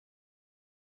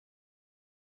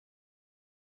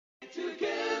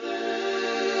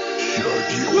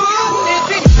Hey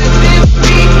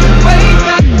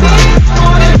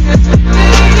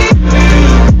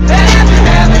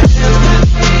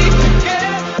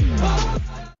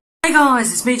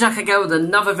guys, it's me Jack again with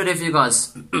another video for you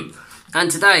guys.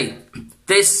 And today,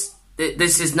 this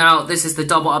is the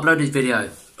double uploaded video.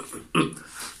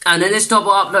 And in this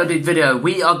double uploaded video,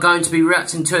 we are going to be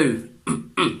reacting to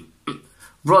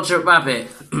Roger Rabbit,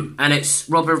 and it's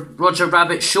Roger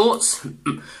Rabbit shorts,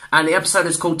 and the episode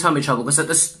is called Tummy Trouble, because at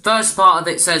the first part of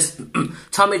it says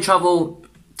tummy trouble,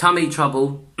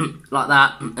 like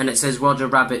that, and it says Roger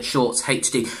Rabbit shorts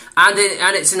HD, and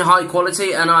it's in high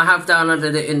quality, and I have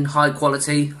downloaded it in high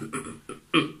quality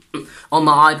on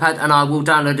my iPad, and I will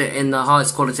download it in the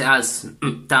highest quality as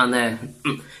down there.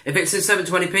 If it's in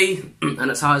 720p and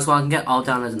it's highest I can get, I'll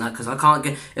download that, because I can't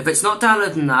get, if it's not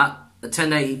downloading that at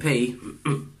 1080p,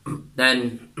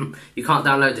 then you can't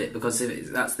download it, because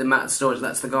that's the amount of storage,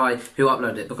 that's the guy who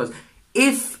uploaded it, because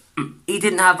if he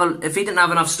didn't have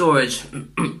enough storage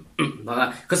like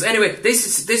that, because anyway,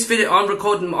 this video I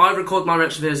record my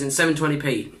reaction videos in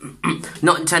 720p,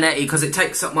 not in 1080, because it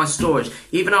takes up my storage,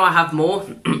 even though I have more,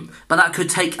 but that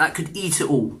could eat it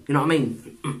all, you know what I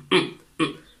mean?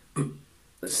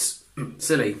 That's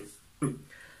silly.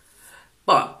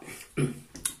 But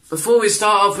before we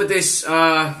start off with this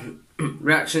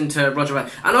reaction to Roger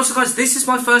Rabbit, and also guys, this is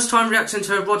my first time reacting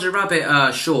to Roger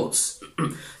Rabbit shorts,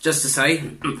 just to say.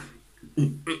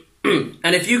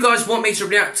 And if you guys want me to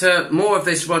react to more of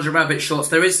this Roger Rabbit shorts,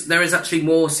 there is actually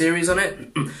more series on it.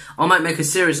 I might make a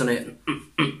series on it.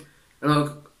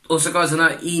 And also guys, I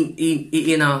know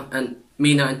Ina and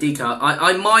Mina and Dika,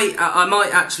 I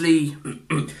might actually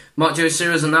might do a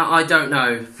series on that. I don't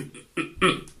know.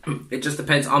 It just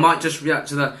depends. I might just react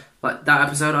to that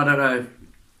episode. I don't know.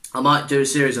 I might do a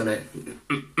series on it.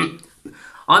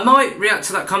 I might react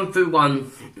to that Kung Fu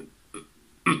one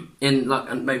in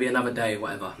maybe another day or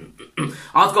whatever.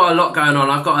 I've got a lot going on.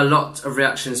 I've got a lot of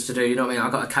reactions to do. You know what I mean?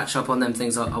 I've got to catch up on them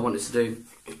things I wanted to do.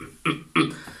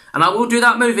 And I will do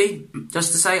that movie.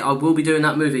 Just to say, I will be doing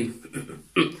that movie.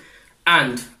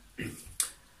 And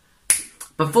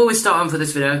before we start on for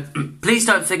this video, please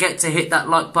don't forget to hit that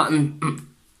like button.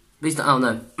 Please don't. Oh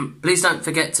no! Please don't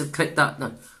forget to click that.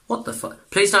 No. What the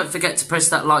fuck? Please don't forget to press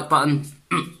that like button,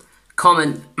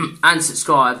 comment, and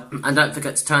subscribe, and don't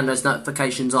forget to turn those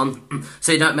notifications on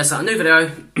so you don't miss out a new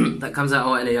video that comes out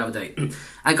on any other day.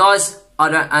 And guys,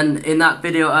 and in that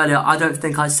video earlier, I don't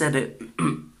think I said it.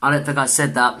 I don't think I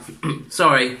said that.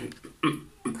 Sorry.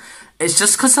 It's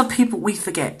just because some people we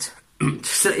forget.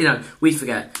 Just, you know, we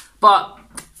forget. But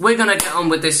we're gonna get on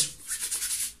with this.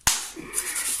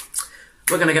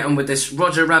 We're gonna get on with this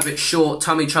Roger Rabbit short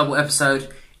Tummy Trouble episode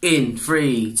in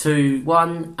 3, 2,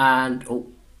 1, and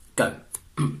go.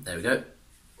 There we go.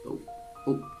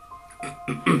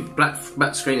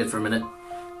 Black screening for a minute.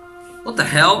 What the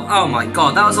hell? Oh my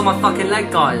god, that was on my fucking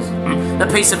leg, guys. The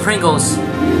piece of Pringles.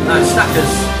 No,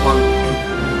 Stackers one.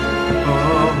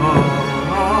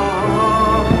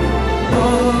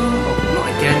 Not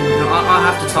again. No, I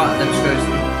have to tighten them screws.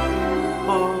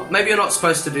 Maybe you're not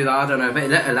supposed to do that, I don't know, but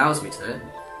it allows me to.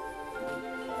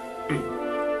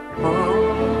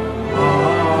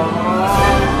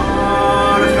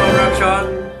 Let's go,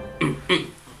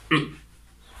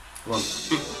 Come on.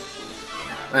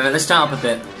 Wait a minute, let's turn up a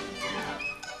bit.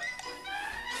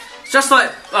 It's just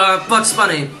like Bugs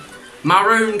Bunny,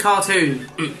 maroon cartoon.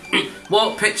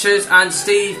 Walt Pictures and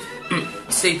Steve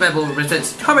Bevel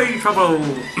presents Tummy Trouble.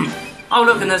 Oh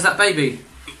look, and there's that baby.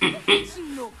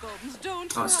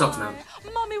 Oh, it stopped now.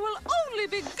 Mommy will only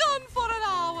be gone for an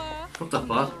hour. What the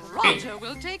fuck? Roger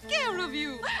will take care of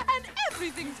you, and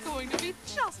everything's going to be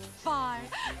just fine.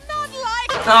 Not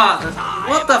like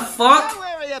what the fuck? Don't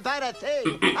worry about a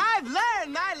thing. I've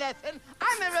learned my lesson.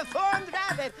 I'm a reformed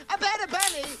rabbit, a better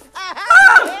bunny.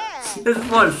 This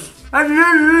was.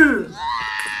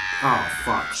 Oh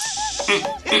fuck.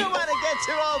 You don't want to get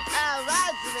your old pal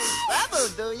Ransom in trouble,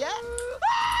 do ya?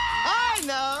 I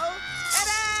know.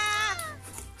 Ta-da!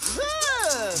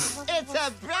 It's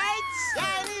a bright,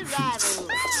 shiny rattle.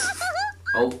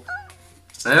 Oh.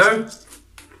 There?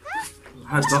 I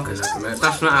had blockers there for a minute.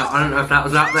 That's not out. I don't know if that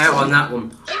was out there or on that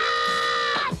one.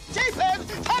 Jeepers!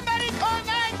 Somebody call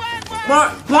 911! What?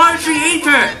 Why did she eat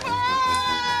it?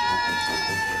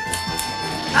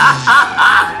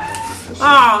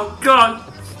 Oh god.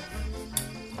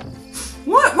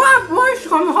 Why is she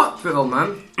going to the hospital, man?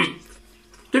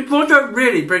 Did Roger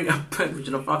really bring a privilege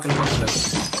in a fucking hospital?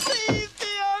 Please be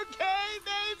okay,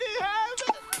 baby.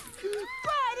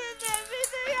 Why did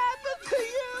everything happen to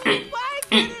you? Why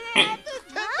did it happen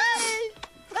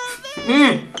to me?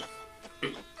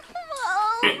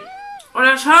 Oh,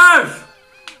 that's hers!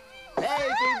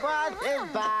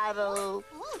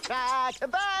 Shark,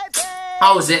 baby.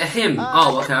 Oh, is it a him?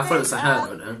 Oh, okay, I thought it was a her.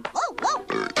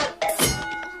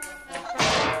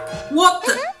 What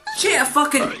the? She ate a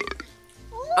fucking...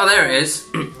 Oh, there it is.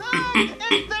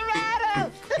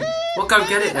 Well, go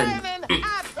get it then.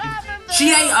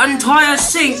 She ate an entire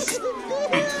sink!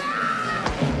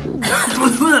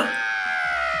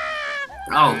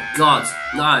 Oh, God,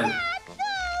 no.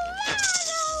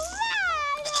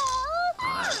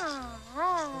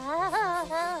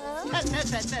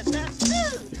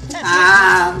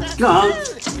 God.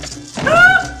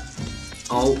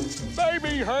 Oh.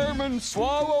 Baby Herman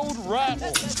swallowed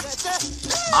rattle.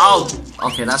 Oh.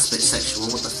 Okay, that's a bit sexual.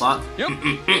 What the fuck? Yep.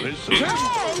 This is it.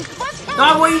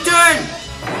 No, what are you doing?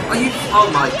 Are you? Oh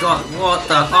my God! What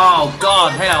the? Oh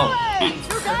God! Hell!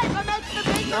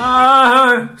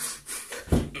 No!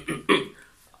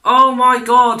 Oh my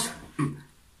God!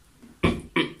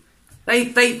 They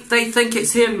think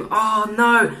it's him. Oh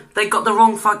no! They got the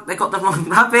wrong fuck. They got the wrong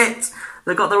rabbit.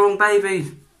 They got the wrong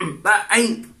baby. That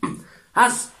ain't.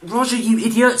 That's Roger, you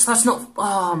idiots. That's not.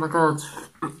 Oh my God.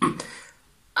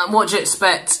 And what do you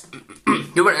expect?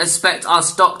 You wouldn't expect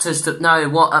us doctors to know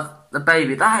what the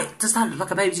baby. Does that look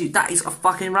like a baby to you? That is a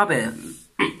fucking rabbit.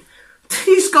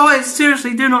 These guys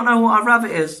seriously do not know what a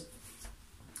rabbit is.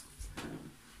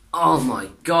 Oh my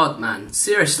God, man.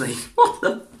 Seriously. What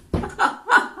the?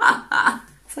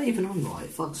 Is that even on right?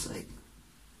 Fuck's sake.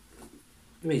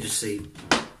 Let me just see.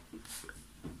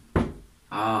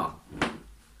 Ah.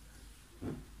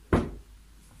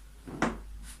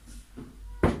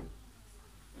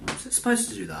 Is it supposed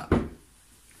to do that?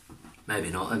 Maybe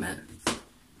not, isn't it?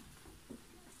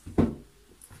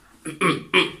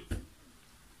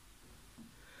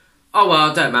 Oh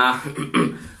well, don't matter.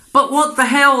 But what the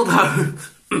hell, though?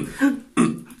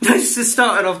 This is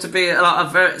starting off to be like a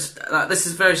very, like, this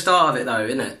is the very start of it, though,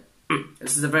 isn't it?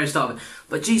 This is the very start of it.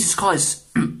 But Jesus Christ,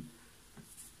 I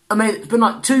mean, it's been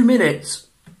like 2 minutes,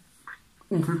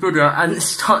 and it's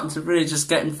starting to really just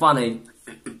getting funny.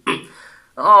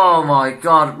 Oh my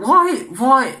God! Why?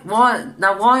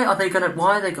 Now, why are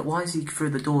is he through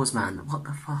the doors, man? What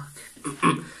the fuck?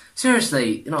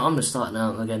 Seriously, you know, I'm gonna start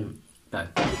now again. Go.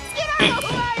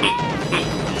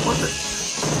 What the?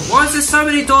 Why is there so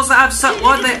many doors that have so?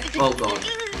 Why they? Oh God!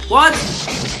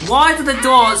 Why do the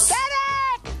doors?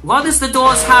 Why does the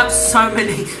doors have so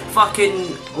many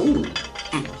fucking? Ooh.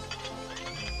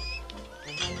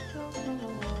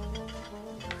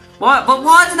 Why? But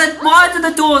why do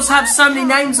the doors have so many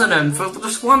names on them for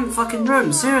just one fucking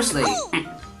room? Seriously.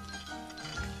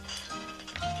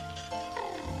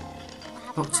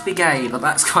 Not to be gay, but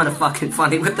that's kind of fucking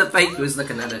funny when the baby was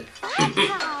looking at it.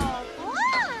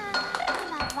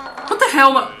 What the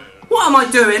hell? What am I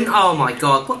doing? Oh my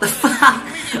God! What the fuck?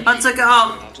 I took it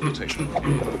off. Oh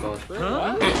God.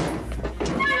 Huh?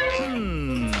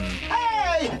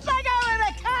 Hey, let go of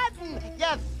the curtain,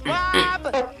 you swab!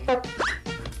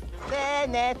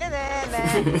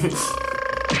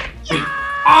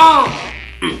 Oh!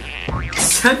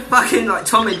 So fucking like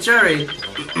Tom and Jerry.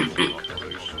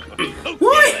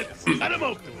 What?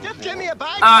 Just give me a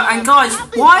bite. And guys,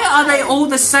 why are they all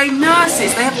the same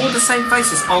nurses? They have all the same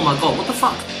faces. Oh my God! What the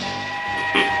fuck?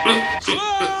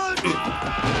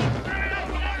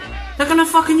 They're gonna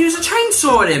fucking use a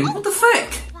chainsaw at him. What the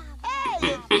fuck?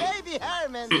 Hey, Baby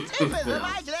Herman. Hey,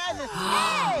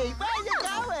 where you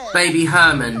going? Baby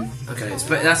Herman. Okay,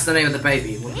 that's the name of the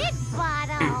baby.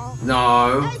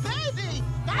 No. Hey, baby.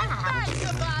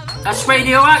 That's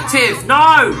radioactive.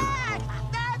 No.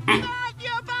 That's not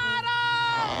your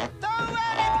bottle. Don't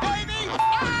let it, baby.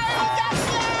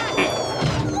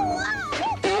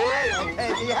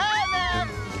 Baby Herman.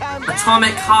 Come back.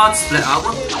 Atomic hard splitter.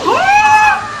 What?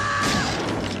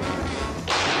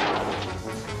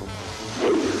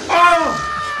 Oh!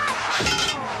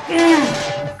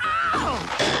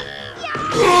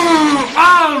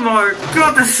 Oh my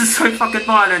God, this is so fucking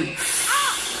violent.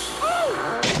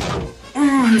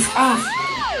 It's off.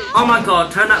 Oh my God,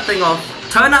 turn that thing off.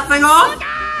 Turn that thing off!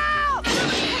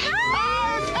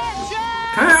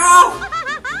 Turn it off!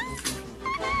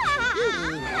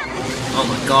 Oh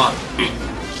my God.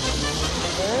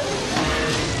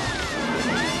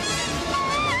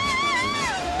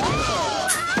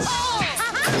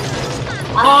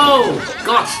 Oh!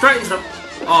 God, straight into the...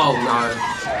 Oh no.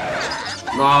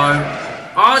 No.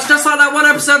 Oh, it's just like that one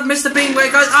episode of Mr. Bean where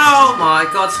it goes, oh my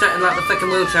God, straight in like the fucking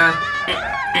wheelchair.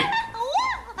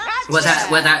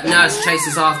 Where that nurse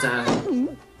chases after her.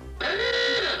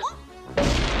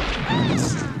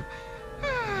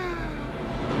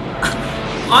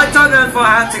 I don't know if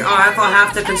I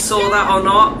have to console that or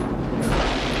not.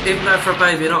 Even though for a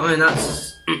baby, you know what I mean?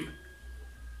 That's...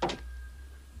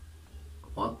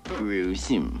 What?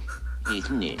 Gruesome,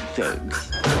 isn't it,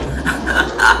 folks?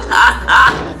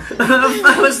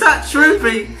 Was that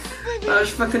Troopy? That was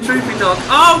fucking Troopy dog.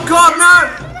 Oh god, no!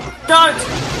 Don't!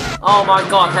 Oh my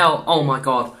god, hell. Oh my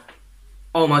god.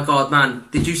 Oh my god, man.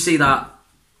 Did you see that?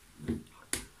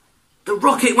 The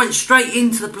rocket went straight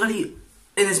into the bloody...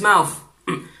 in his mouth.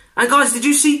 And guys, did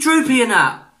you see Droopy in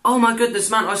that? Oh my goodness,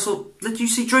 man, I saw... Did you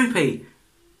see Droopy?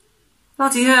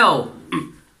 Bloody hell.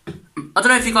 I don't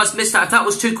know if you guys missed that. If that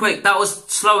was too quick, that was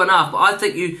slow enough. But I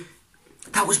think you...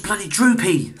 That was bloody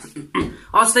Droopy.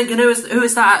 I was thinking, who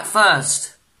is that at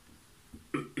first?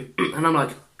 And I'm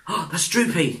like, oh, that's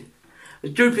Droopy.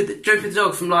 Droopy the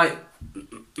dog from like...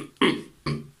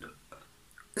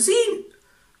 Is he...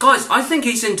 Guys, I think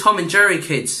he's in Tom and Jerry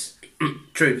Kids.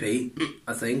 Droopy,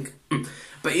 I think.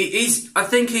 But I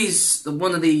think he's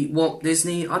one of the Walt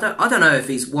Disney... I don't know if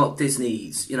he's Walt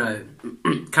Disney's, you know,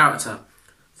 character.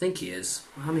 I think he is.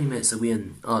 How many minutes are we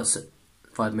in? Oh, it's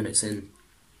 5 minutes in.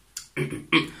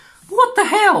 What the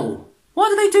hell? Why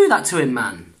did they do that to him,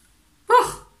 man?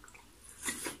 Ugh.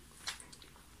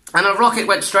 And a rocket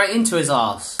went straight into his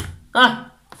arse.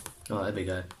 Ah. Oh, there we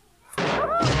go.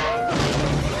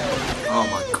 Oh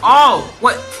my god. Oh!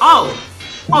 What? Oh!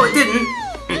 Oh, it didn't.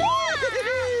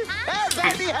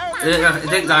 It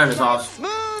didn't go in his arse.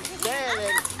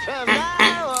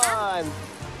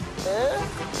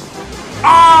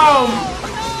 Oh!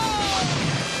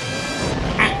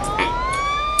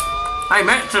 Hey,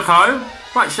 Mexico.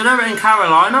 Right, so they're in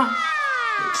Carolina.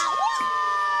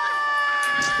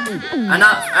 And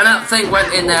that thing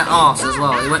went in their arse as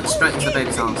well. It went straight into the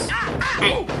baby's arse.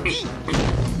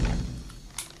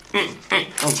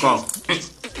 Oh god.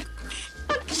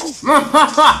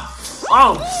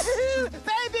 Oh!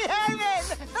 Baby Herman!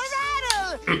 The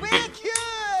rattle! We're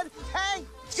cured! Thank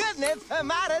goodness for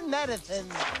modern medicine.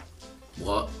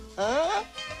 What? Huh?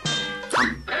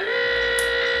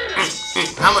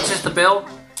 How much is the bill?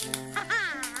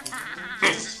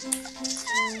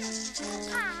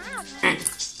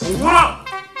 What?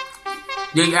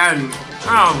 The end.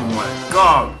 Oh my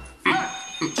god.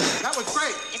 That was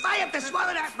great. If I have to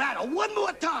swallow that rattle one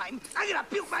more time, I'm gonna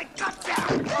puke my guts out.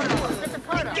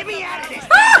 Get me out of this.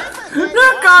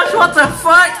 Look, guys, what the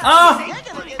fuck? Oh,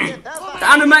 the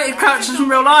animated characters from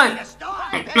real life.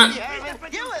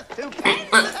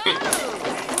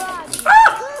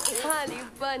 Honey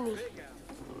bunny.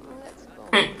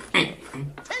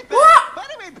 What? What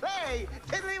do we play?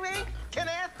 Tiddlywink?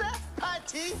 Canasta?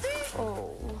 Parcheesi?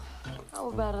 Oh, how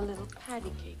about a little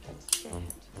patty cake instead?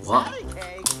 What? Patty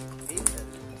cake?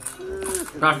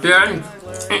 That's the end.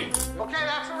 Okay,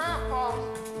 that's a wrap,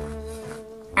 folks.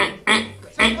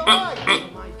 Say goodbye.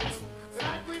 Good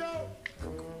night, Guido.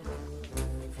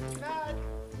 Good night.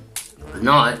 Good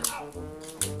night.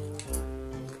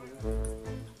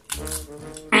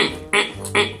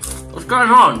 What's going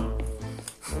on?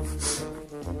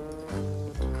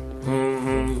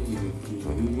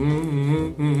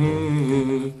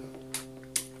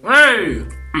 Hey!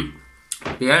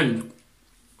 The end.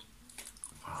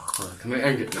 Oh, can we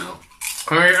end it now?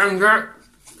 Can we end it?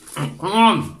 Come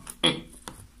on!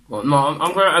 What? No,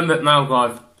 I'm gonna end it now,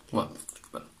 guys. What?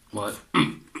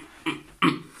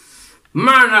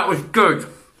 Man, that was good.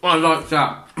 I like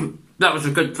that. That was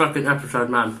a good fucking episode,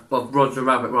 man, of Roger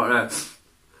Rabbit right there.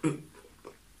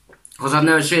 Because I've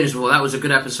never seen this before. That was a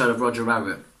good episode of Roger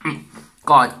Rabbit.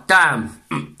 God damn.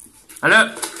 And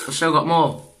look, I've still got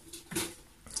more.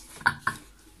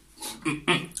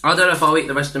 I don't know if I'll eat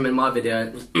the rest of them in my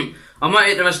video. I might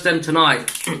eat the rest of them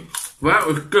tonight. But that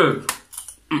was good.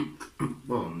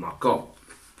 Oh my god.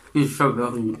 These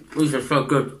are so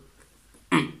good.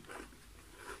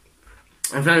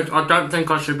 I don't think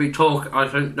I should be talking.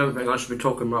 Don't think I should be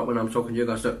talking right when I'm talking to you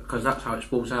guys, because that's how it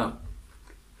falls out.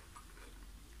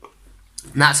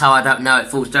 And that's how I don't know it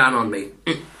falls down on me.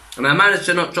 And I managed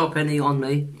to not drop any on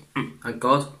me. Thank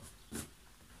God.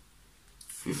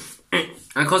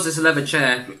 And because it's a leather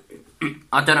chair,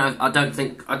 I don't know. I don't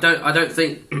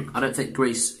think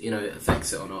grease, you know,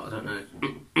 affects it or not. I don't know.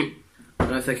 I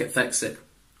don't think it affects it.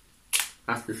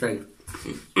 That's the thing.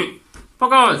 But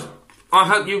guys, I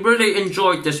hope you really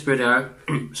enjoyed this video.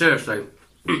 Seriously.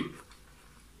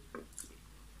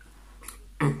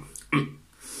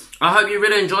 I hope you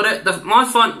really enjoyed it.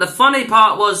 The funny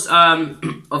part was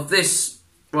of this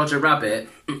Roger Rabbit.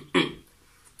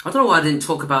 I don't know why I didn't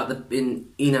talk about the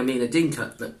Ina Mina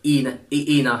Dinka, the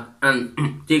Ina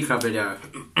and Dinka video,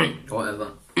 or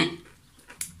whatever.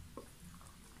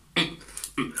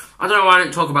 I don't know why I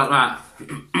didn't talk about that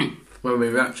when we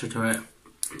reacted to it.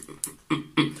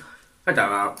 I don't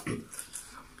know.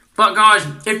 But guys,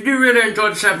 if you really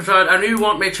enjoyed this episode and you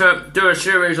want me to do a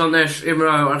series on this, even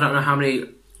though I don't know how many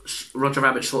Roger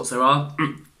Rabbit shorts there are,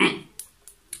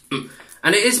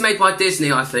 and it is made by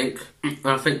Disney, I think, and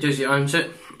I think Disney owns it.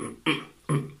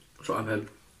 That's what I've heard.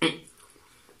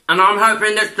 And I'm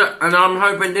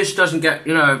hoping this doesn't get,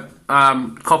 you know,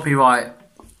 copyright,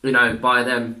 you know, by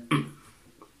them.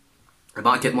 It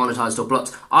might get monetized or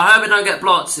blocked. I hope it don't get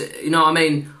blocked. You know what I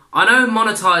mean? I know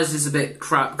monetized is a bit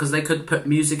crap because they could put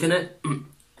music in it.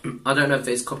 I don't know if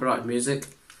it's copyrighted music.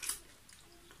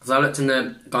 Because I looked in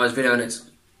the guy's video and it's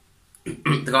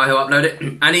the guy who uploaded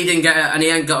it, and he didn't get it, and he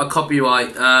ain't got a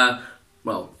copyright.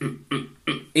 Well,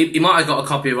 he might have got a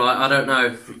copyright. I don't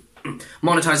know.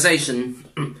 Monetization,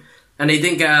 and he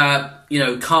didn't get a, you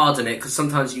know, card in it, because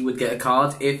sometimes you would get a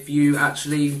card if you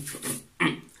actually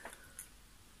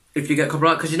get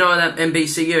copyright, because you know that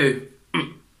NBCU.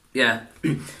 Yeah.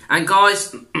 And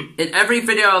guys, in every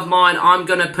video of mine, I'm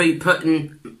going to be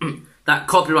putting that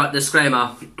copyright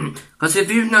disclaimer. Because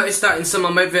if you've noticed that in some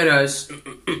of my videos,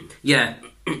 yeah,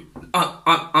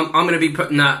 I'm going to be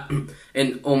putting that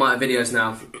in all my videos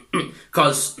now.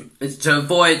 Because to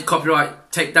avoid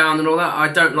copyright takedown and all that, I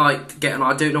don't like getting,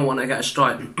 I do not want to get a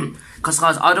strike. Because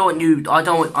guys, I don't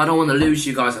want to lose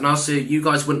you guys, and also you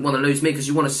guys wouldn't want to lose me, because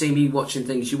you want to see me watching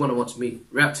things you want to watch me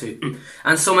react to,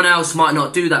 and someone else might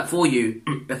not do that for you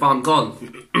if I'm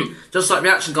gone. Just like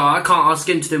Reaction Guy, I can't ask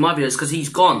him to do my videos because he's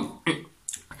gone.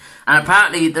 And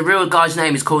apparently the real guy's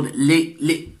name is called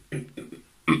Leo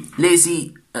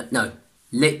Zim.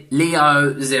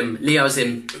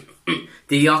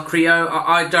 Diocrio,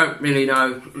 I don't really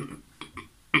know,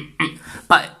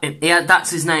 but yeah,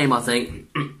 that's his name, I think.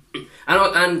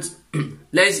 And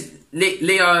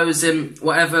Leo Zim,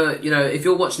 whatever, you know, if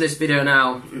you're watching this video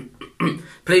now,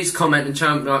 please comment and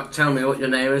tell me what your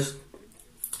name is,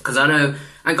 because I know.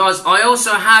 And guys, I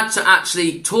also had to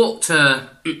actually talk to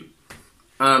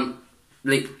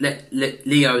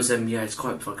Leo Zim. Yeah, it's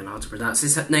quite fucking hard to pronounce.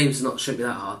 His name's shouldn't be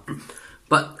that hard,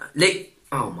 but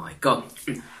oh my god.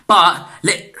 But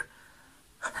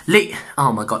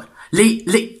oh my god,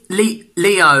 Leo.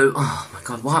 Oh my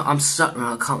god, why I'm stuck?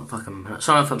 I can't fucking.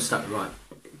 Sorry if I'm stuck. Right,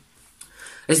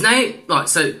 his name. Right,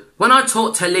 so when I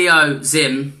talked to Leo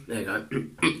Zim, there you go.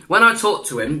 When I talked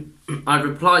to him, I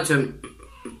replied to him,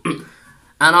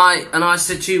 and I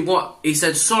said to you what he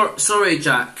said. Sorry,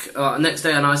 Jack. Next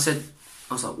day, and I was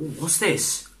like, what's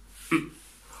this?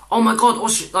 Oh my god,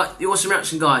 what's the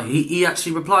Reaction Guy? He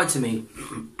actually replied to me.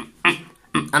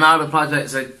 And I replied to it,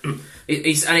 so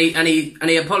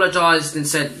he apologised and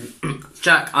said,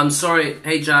 Jack, I'm sorry.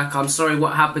 Hey Jack, I'm sorry.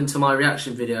 What happened to my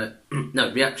reaction video? No,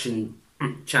 reaction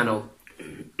channel.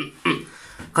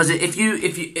 Because if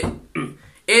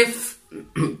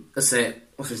let's see it.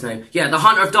 What's his name? Yeah, the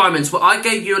Hunter of Diamonds. Well, I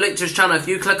gave you a link to his channel. If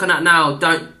you click on that now,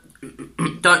 don't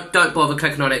bother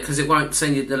clicking on it, because it won't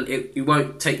send you it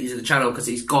won't take you to the channel, because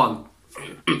he's gone.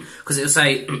 Because it'll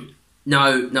say.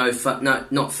 No,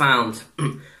 not found.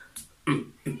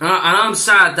 And I'm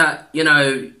sad that, you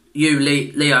know, you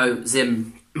Leo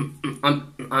Zim.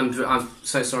 I'm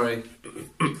so sorry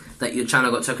that your channel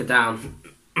got taken down.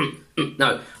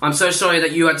 No, I'm so sorry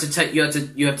that you had to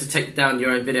take down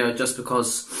your own video just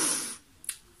because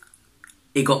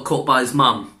he got caught by his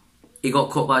mum. He got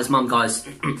caught by his mum, guys.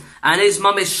 And his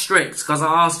mum is strict, because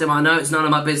I asked him, I know it's none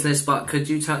of my business, but could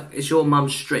you tell, is your mum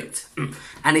strict?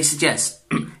 And he said yes.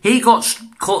 He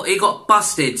got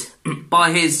busted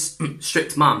by his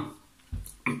strict mum.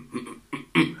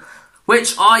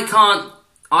 Which I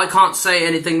can't say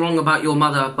anything wrong about your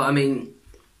mother, but I mean,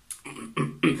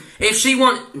 if she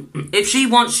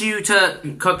wants you to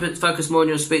focus more on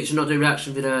your speech and not do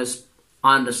reaction videos,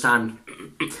 I understand.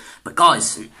 But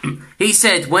guys, he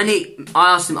said I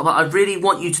asked him, I really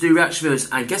want you to do reaction videos,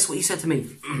 and guess what he said to me?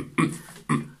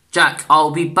 Jack,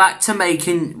 I'll be back to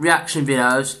making reaction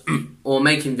videos, or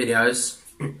making videos,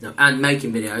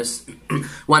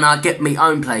 when I get my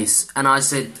own place. And I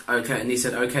said, okay, and he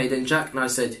said, okay then Jack, and I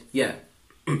said, yeah.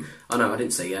 Oh no, I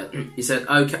didn't say yeah. He said,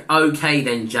 okay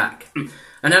then Jack.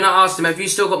 And then I asked him, have you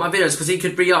still got my videos? Because he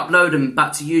could re-upload them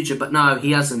back to YouTube, but no,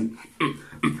 he hasn't.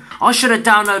 I should have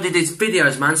downloaded his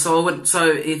videos, man, so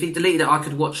if he deleted it, I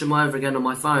could watch them over again on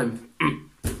my phone.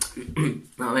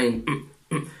 I mean,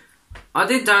 I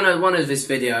did download one of his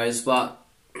videos, but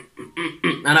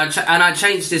and I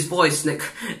changed his voice, and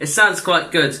it sounds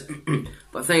quite good.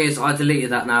 But the thing is, I deleted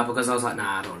that now because I was like,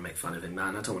 nah, I don't want to make fun of him,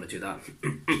 man. I don't want to do that.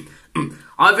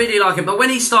 I really like him, but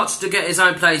when he starts to get his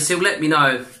own place, he'll let me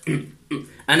know,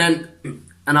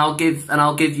 and I'll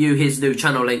give you his new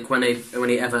channel link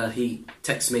whenever he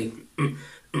texts me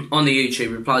on the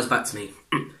YouTube, replies back to me.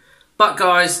 But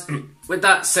guys, with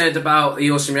that said about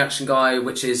the Awesome Reaction Guy,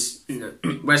 which is, you know,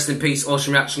 rest in peace,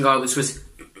 Awesome Reaction Guy, which was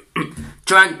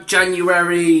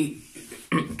January,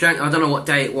 I don't know what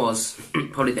day it was,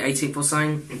 probably the 18th or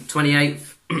something,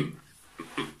 28th.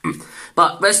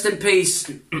 But rest in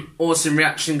peace, Awesome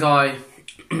Reaction Guy,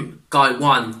 Guy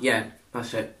 1, yeah,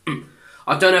 that's it.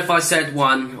 I don't know if I said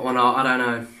 1 or not, I don't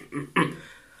know.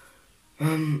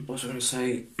 What was I going to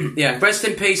say? Yeah, rest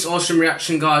in peace, Awesome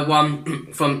Reaction Guy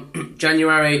 1 from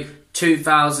January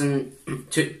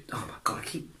 2002. Oh my god, I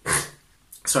keep...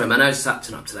 Sorry, my nose is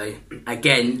acting up today.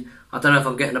 Again. I don't know if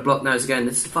I'm getting a blocked nose again.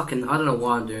 This is fucking... I don't know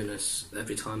why I'm doing this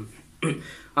every time.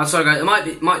 I'm sorry guys,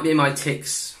 it might be my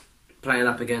tics playing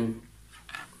up again.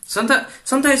 Some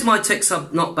days my tics are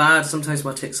not bad, sometimes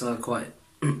my tics are quite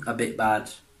a bit bad.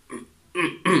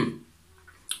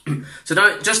 So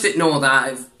don't, just ignore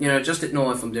that, you know, just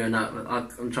ignore if I'm doing that.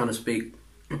 I'm trying to speak.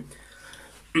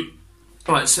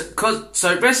 Alright,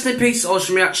 so rest in peace,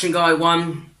 Awesome Reaction Guy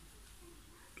 1.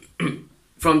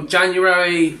 From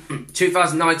January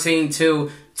 2019 to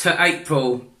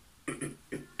April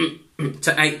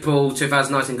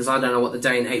 2019, because I don't know what the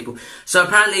day in April. So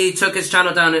apparently he took his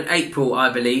channel down in April, I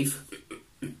believe,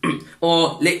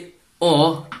 or he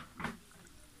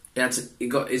had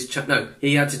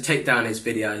to take down his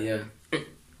video. Yeah,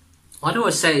 why do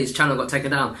I say his channel got taken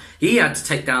down? He had to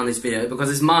take down his video because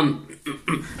his mum.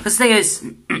 Because the thing is,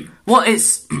 why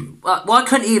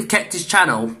couldn't he have kept his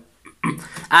channel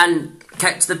and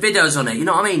kept the videos on it? You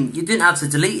know what I mean? You didn't have to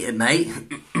delete it, mate.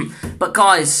 But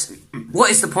guys, what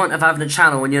is the point of having a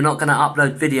channel when you're not going to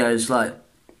upload videos? Like,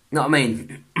 you know what I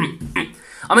mean?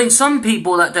 I mean, some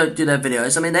people that don't do their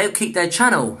videos, I mean, they'll keep their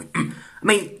channel. I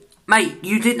mean, mate,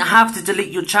 you didn't have to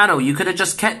delete your channel. You could have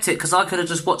just kept it, because I could have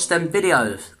just watched them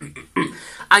videos.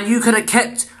 And you could have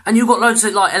kept, and you got loads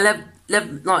of like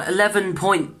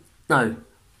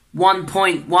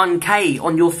 1.1k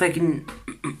on your freaking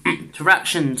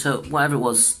interaction to whatever it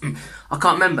was. I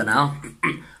can't remember now.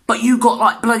 But you got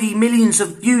like bloody millions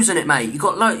of views on it, mate. You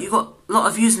got a lot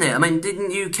of views in it. I mean,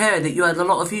 didn't you care that you had a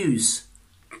lot of views?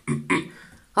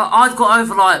 I've got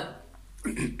over like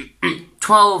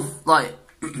 12, like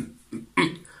I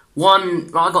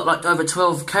got like over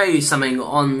 12k something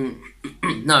on.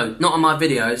 No, not on my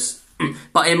videos.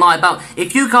 But in my about,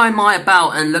 if you go in my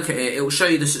about and look at it, it will show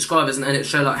you the subscribers, and it'll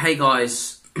show like, hey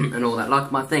guys, and all that,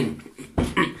 like my thing.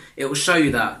 It will show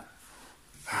you that.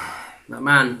 But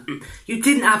man, you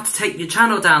didn't have to take your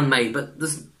channel down, mate. But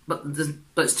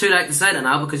it's too late to say that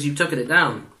now because you took it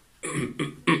down.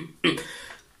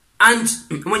 And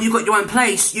when you got your own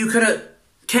place, you could have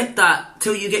kept that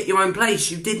till you get your own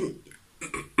place. You didn't.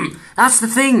 That's the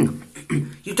thing.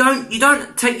 You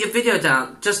don't take your video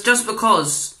down just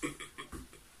because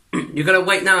you're gonna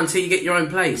wait now until you get your own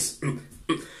place.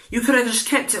 You could have just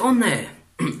kept it on there.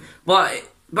 But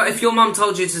if your mum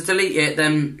told you to delete it,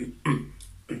 then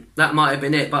that might have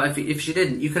been it. But if she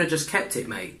didn't, you could have just kept it,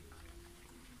 mate.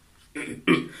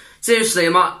 Seriously,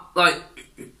 I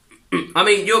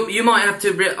mean, you might have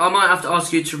to. I might have to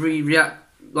ask you to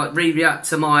re-react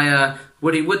to my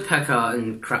Woody Woodpecker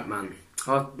and crap, man.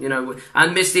 You know,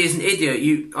 and Misty is an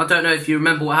idiot. I don't know if you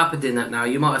remember what happened in that now.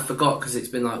 You might have forgot because it's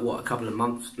been like, what, a couple of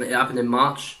months. It happened in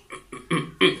March.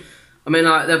 I mean,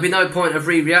 like, there'd be no point of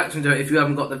re-reacting to it if you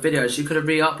haven't got the videos. You could have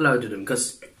re-uploaded them,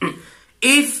 because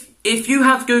if you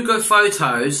have Google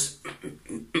Photos,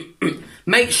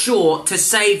 make sure to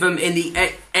save them in the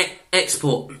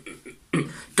export.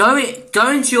 Go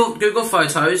into your Google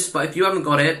Photos, but if you haven't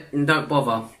got it, then don't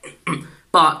bother.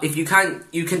 But if you can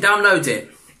download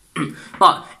it.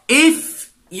 But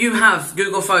if you have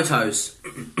Google Photos,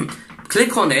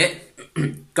 click on it,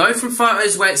 go from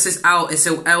photos where it says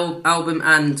album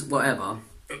and whatever.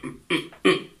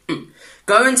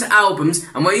 Go into albums,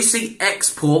 and where you see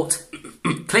export,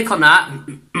 click on that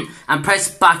and press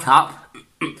back up,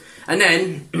 and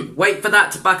then wait for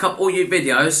that to back up all your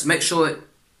videos. Make sure that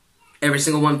every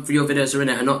single one for your videos are in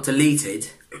it and not deleted.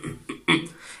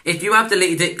 If you have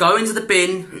deleted it, go into the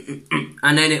bin,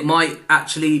 and then it might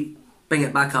actually bring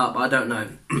it back up. I don't know.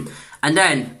 And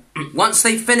then once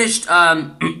they've finished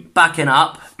backing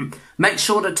up, make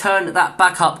sure to turn that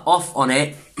backup off on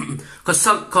it,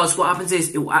 because what happens is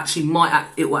it will actually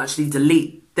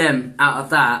delete them out of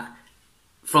that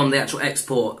from the actual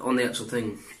export on the actual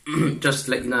thing. Just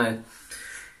to let you know.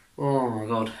 Oh my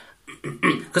god.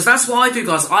 Because that's what I do,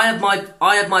 guys. I have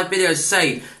my videos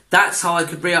saved. That's how I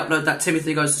could re-upload that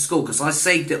Timothy Goes to School, because I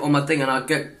saved it on my thing, and I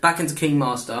get back into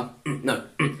KineMaster, and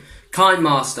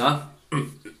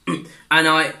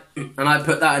I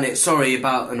put that in it. Sorry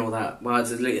about and all that. Well, I had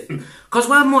to delete it because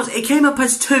what happened was it came up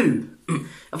as 2.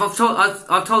 If I've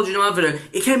told you in my video,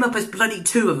 it came up as bloody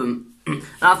 2 of them. And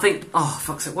I think, oh,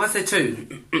 fuck's sake, why is there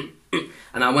 2?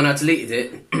 And when I deleted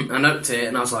it, I looked at it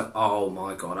and I was like, oh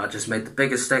my god, I just made the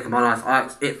biggest mistake of my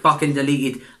life. It fucking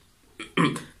deleted.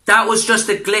 That was just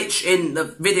a glitch in the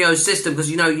video system,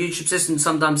 because you know YouTube system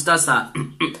sometimes does that.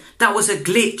 That was a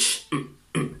glitch,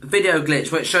 a video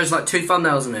glitch, where it shows like 2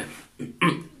 thumbnails in it.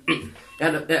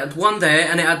 It had one there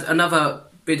and it had another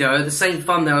video, the same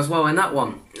thumbnail as well in that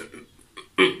one.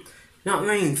 You know what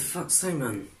I mean? Fuck's sake,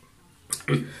 man.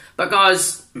 But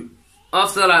guys,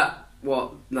 after that,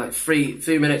 what, like 3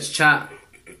 minutes chat,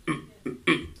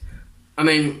 I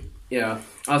mean, yeah,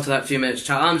 after that few minutes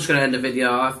chat, I'm just going to end the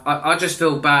video. I just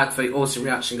feel bad for the Awesome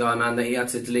Reaction guy, man, that he had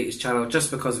to delete his channel just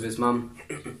because of his mum.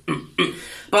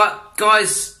 But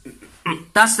guys,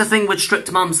 that's the thing with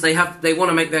strict mums. They want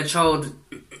to make their child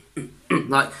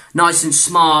like nice and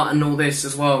smart and all this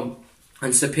as well,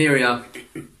 and superior,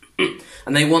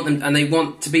 and they want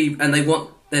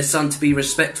their son to be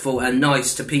respectful and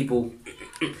nice to people.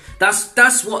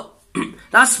 That's what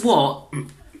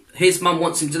his mum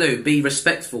wants him to do, be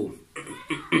respectful.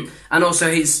 And also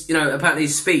his, you know, apparently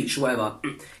his speech or whatever.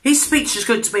 His speech is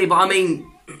good to me, but I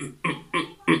mean,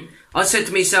 I said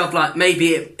to myself, like,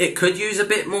 maybe it could use a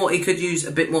bit more, it could use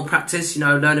a bit more practice, you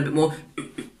know, learn a bit more.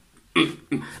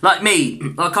 Like me,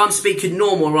 like I'm speaking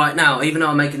normal right now, even though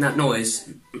I'm making that noise.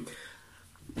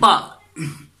 But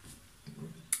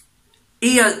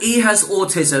he has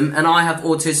autism, and I have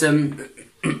autism.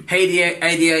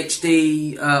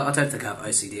 ADHD, I don't think I have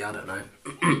OCD, I don't know.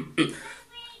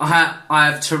 I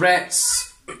have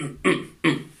Tourette's.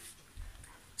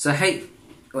 So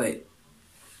wait,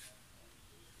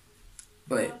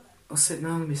 what's it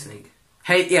now? Let me think.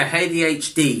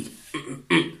 ADHD.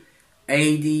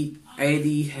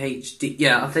 ADHD.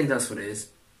 Yeah, I think that's what it is.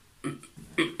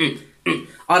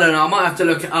 I don't know, I might have to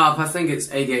look it up. I think it's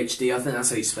ADHD, I think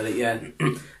that's how you spell it, yeah.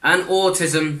 And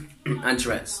autism and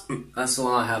Tourette's. That's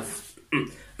all I have.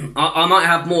 I might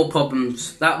have more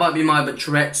problems. That might be my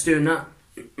Tourette's doing that.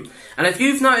 And if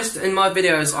you've noticed in my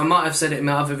videos, I might have said it in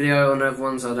my other video on other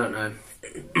ones, I don't know.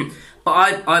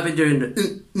 But I've been doing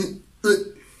the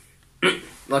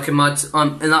like in my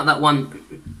in like that one.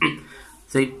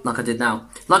 See, like I did now.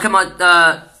 Like in my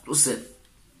what's it?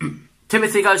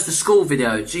 Timothy Goes to School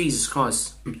video. Jesus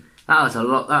Christ, that was a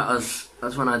lot.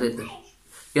 That's when I did it.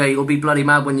 Yeah, you'll be bloody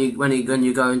mad when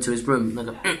you go into his room like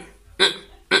that.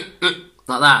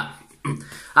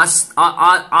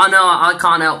 I know I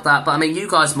can't help that, but I mean you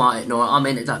guys might ignore it. I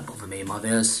mean it don't bother me in my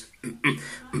videos.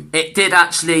 It did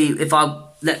actually. If I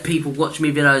let people watch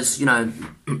me videos, you know,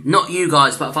 not you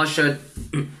guys, but if I showed,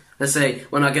 let's say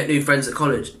when I get new friends at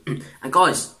college, and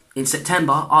guys, in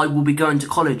September I will be going to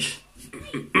college.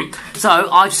 So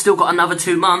I've still got another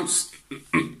 2 months.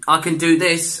 I can do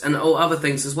this and all other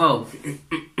things as well.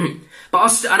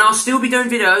 But I'll still be doing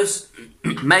videos.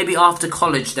 Maybe after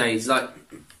college days, like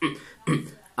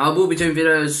I will be doing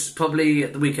videos probably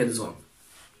at the weekend as well,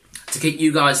 to keep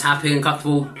you guys happy and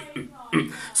comfortable.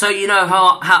 So you know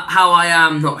how I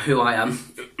am, not who I am.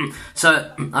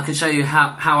 So I can show you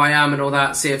how I am and all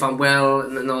that. See if I'm well,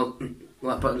 and then I'll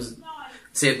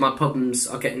see if my problems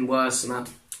are getting worse and that.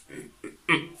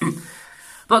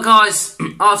 But guys,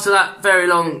 after that very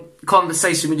long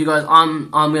conversation with you guys, I'm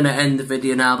going to end the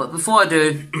video now. But before I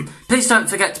do, please don't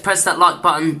forget to press that like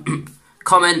button,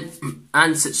 comment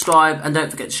and subscribe, and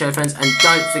don't forget to share with friends, and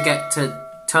don't forget to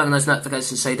turn on those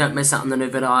notifications so you don't miss out on the new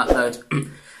video I upload.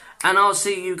 And I'll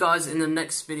see you guys in the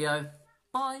next video.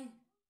 Bye.